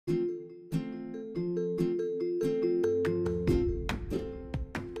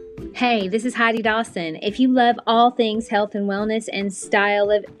Hey, this is Heidi Dawson. If you love all things health and wellness and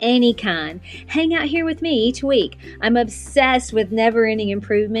style of any kind, hang out here with me each week. I'm obsessed with never-ending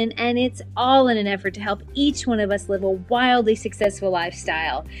improvement, and it's all in an effort to help each one of us live a wildly successful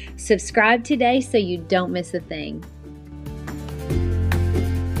lifestyle. Subscribe today so you don't miss a thing.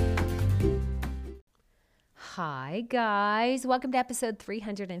 Hi, guys. Welcome to episode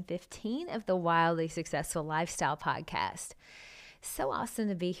 315 of the Wildly Successful Lifestyle Podcast. So awesome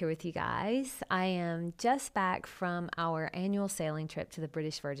to be here with you guys. I am just back from our annual sailing trip to the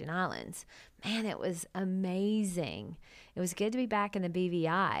British Virgin Islands. Man, it was amazing. It was good to be back in the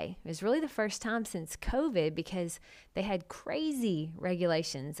BVI. It was really the first time since COVID because they had crazy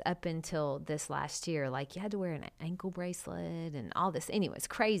regulations up until this last year. Like you had to wear an ankle bracelet and all this. Anyway, it's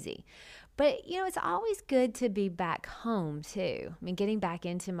crazy. But, it's always good to be back home, too. I mean, getting back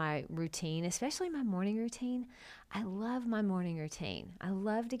into my routine, especially my morning routine. I love my morning routine. I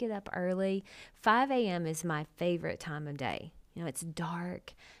love to get up early. 5 a.m. is my favorite time of day. It's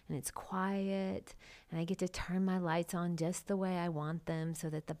dark and it's quiet, and I get to turn my lights on just the way I want them so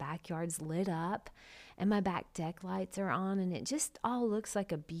that the backyard's lit up and my back deck lights are on, and it just all looks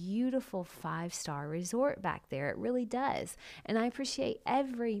like a beautiful 5-star resort back there. It really does. And I appreciate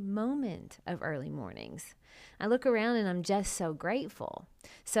every moment of early mornings. I look around and I'm just so grateful.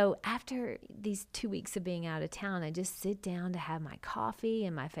 So after these 2 weeks of being out of town, I just sit down to have my coffee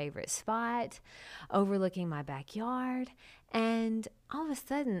in my favorite spot, overlooking my backyard. And all of a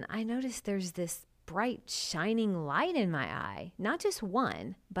sudden, I notice there's this bright, shining light in my eye. Not just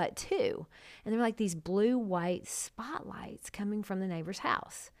one, but two. And they're like these blue-white spotlights coming from the neighbor's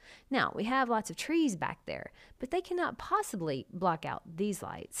house. Now, we have lots of trees back there, but they cannot possibly block out these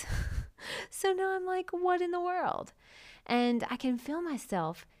lights. So now I'm like, what in the world? And I can feel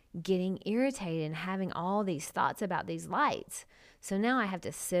myself getting irritated and having all these thoughts about these lights. So now I have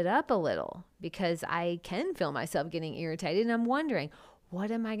to sit up a little because I can feel myself getting irritated, and I'm wondering, what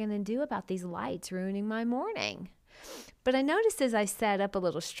am I going to do about these lights ruining my morning? But I noticed as I sat up a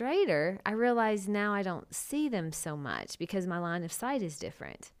little straighter, I realized now I don't see them so much because my line of sight is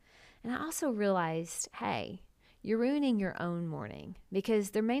different. And I also realized, hey, you're ruining your own morning because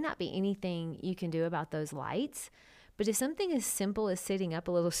there may not be anything you can do about those lights. But if something as simple as sitting up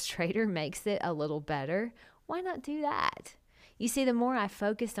a little straighter makes it a little better, why not do that? You see, the more I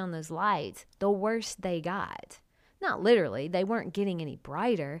focused on those lights, the worse they got. Not literally, they weren't getting any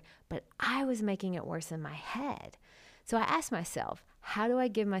brighter, but I was making it worse in my head. So I asked myself, how do I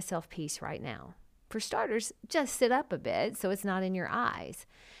give myself peace right now? For starters, just sit up a bit so it's not in your eyes.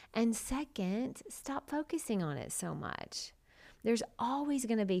 And second, stop focusing on it so much. There's always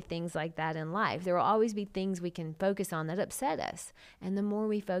going to be things like that in life. There will always be things we can focus on that upset us. And the more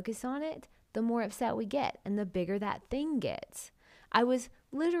we focus on it, the more upset we get and the bigger that thing gets. I was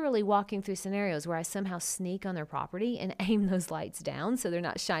literally walking through scenarios where I somehow sneak on their property and aim those lights down so they're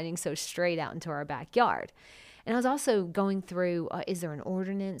not shining so straight out into our backyard. And I was also going through, is there an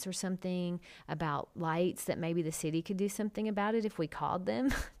ordinance or something about lights that maybe the city could do something about it if we called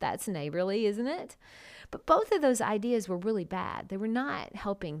them? That's neighborly, isn't it? But both of those ideas were really bad. They were not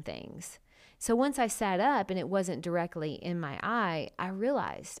helping things. So once I sat up and it wasn't directly in my eye, I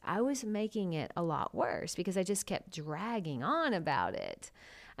realized I was making it a lot worse because I just kept dragging on about it.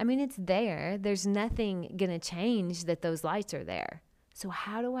 I mean, it's there. There's nothing going to change that those lights are there. So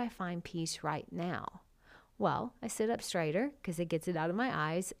how do I find peace right now? Well, I sit up straighter because it gets it out of my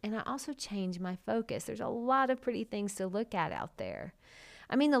eyes, and I also change my focus. There's a lot of pretty things to look at out there.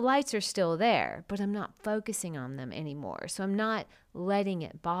 I mean, the lights are still there, but I'm not focusing on them anymore. So I'm not letting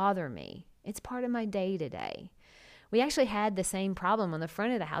it bother me. It's part of my day-to-day. We actually had the same problem on the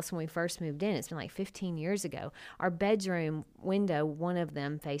front of the house when we first moved in. It's been like 15 years ago. Our bedroom window, one of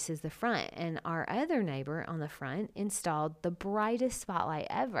them faces the front, and our other neighbor on the front installed the brightest spotlight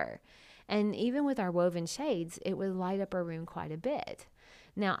ever. And even with our woven shades, it would light up our room quite a bit.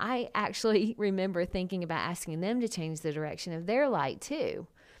 Now, I actually remember thinking about asking them to change the direction of their light too,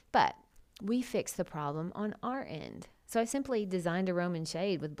 but we fixed the problem on our end. So I simply designed a Roman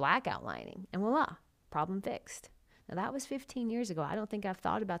shade with black outlining, and voila, problem fixed. Now, that was 15 years ago. I don't think I've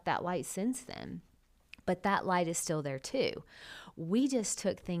thought about that light since then, but that light is still there too. We just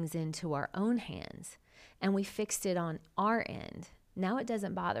took things into our own hands, and we fixed it on our end. Now it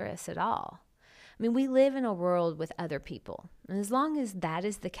doesn't bother us at all. I mean, we live in a world with other people. And as long as that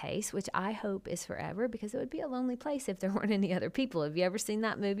is the case, which I hope is forever, because it would be a lonely place if there weren't any other people. Have you ever seen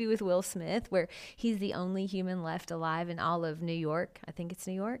that movie with Will Smith where he's the only human left alive in all of New York? I think it's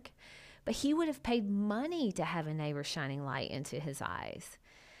New York. But he would have paid money to have a neighbor shining light into his eyes.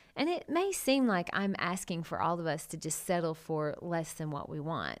 And it may seem like I'm asking for all of us to just settle for less than what we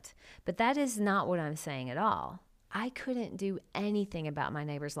want, but that is not what I'm saying at all. I couldn't do anything about my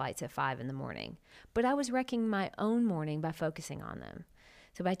neighbor's lights at 5 in the morning, but I was wrecking my own morning by focusing on them.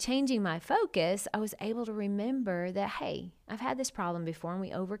 So by changing my focus, I was able to remember that, hey, I've had this problem before and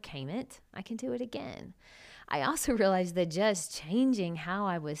we overcame it. I can do it again. I also realized that just changing how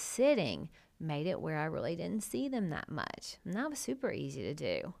I was sitting made it where I really didn't see them that much. And that was super easy to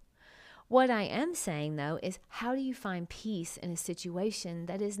do. What I am saying, though, is how do you find peace in a situation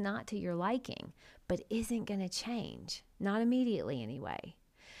that is not to your liking, but isn't going to change? Not immediately, anyway.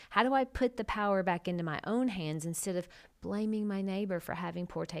 How do I put the power back into my own hands instead of blaming my neighbor for having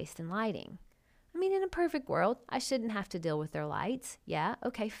poor taste in lighting? I mean, in a perfect world, I shouldn't have to deal with their lights. Yeah,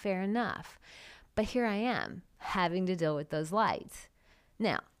 okay, fair enough. But here I am, having to deal with those lights.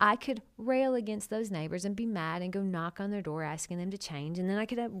 Now, I could rail against those neighbors and be mad and go knock on their door asking them to change, and then I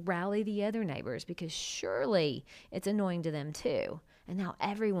could rally the other neighbors because surely it's annoying to them too. And now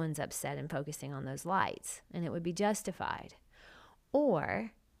everyone's upset and focusing on those lights, and it would be justified.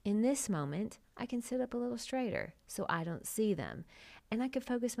 Or, in this moment, I can sit up a little straighter so I don't see them, and I could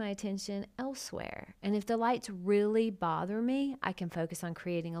focus my attention elsewhere. And if the lights really bother me, I can focus on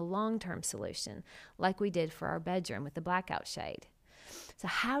creating a long-term solution, like we did for our bedroom with the blackout shade. So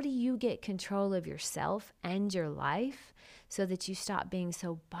how do you get control of yourself and your life so that you stop being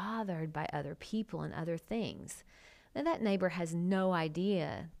so bothered by other people and other things? Now, that neighbor has no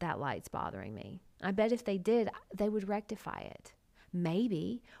idea that light's bothering me. I bet if they did, they would rectify it.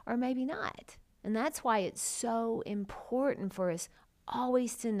 Maybe, or maybe not. And that's why it's so important for us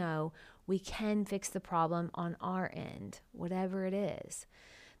always to know we can fix the problem on our end, whatever it is.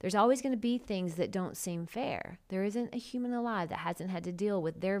 There's always going to be things that don't seem fair. There isn't a human alive that hasn't had to deal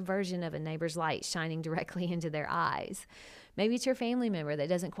with their version of a neighbor's light shining directly into their eyes. Maybe it's your family member that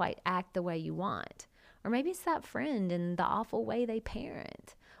doesn't quite act the way you want. Or maybe it's that friend and the awful way they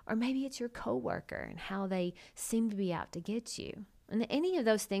parent. Or maybe it's your coworker and how they seem to be out to get you. And any of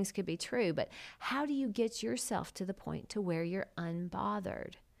those things could be true, but how do you get yourself to the point to where you're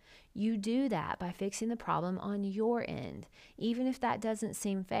unbothered? You do that by fixing the problem on your end, even if that doesn't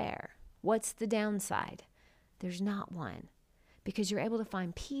seem fair. What's the downside? There's not one, because you're able to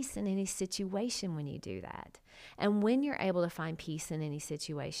find peace in any situation when you do that. And when you're able to find peace in any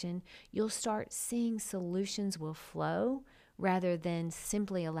situation, you'll start seeing solutions will flow rather than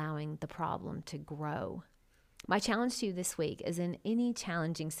simply allowing the problem to grow. My challenge to you this week is in any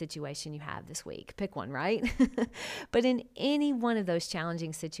challenging situation you have this week. Pick one, right? But in any one of those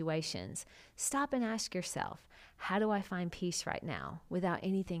challenging situations, stop and ask yourself, how do I find peace right now without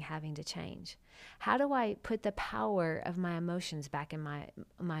anything having to change? How do I put the power of my emotions back in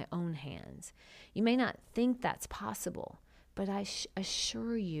my own hands? You may not think that's possible, but I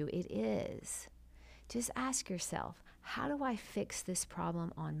assure you it is. Just ask yourself, how do I fix this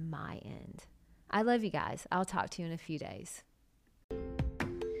problem on my end? I love you guys. I'll talk to you in a few days.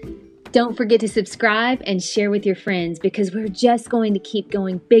 Don't forget to subscribe and share with your friends because we're just going to keep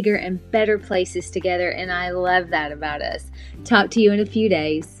going bigger and better places together, and I love that about us. Talk to you in a few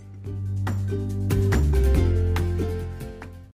days.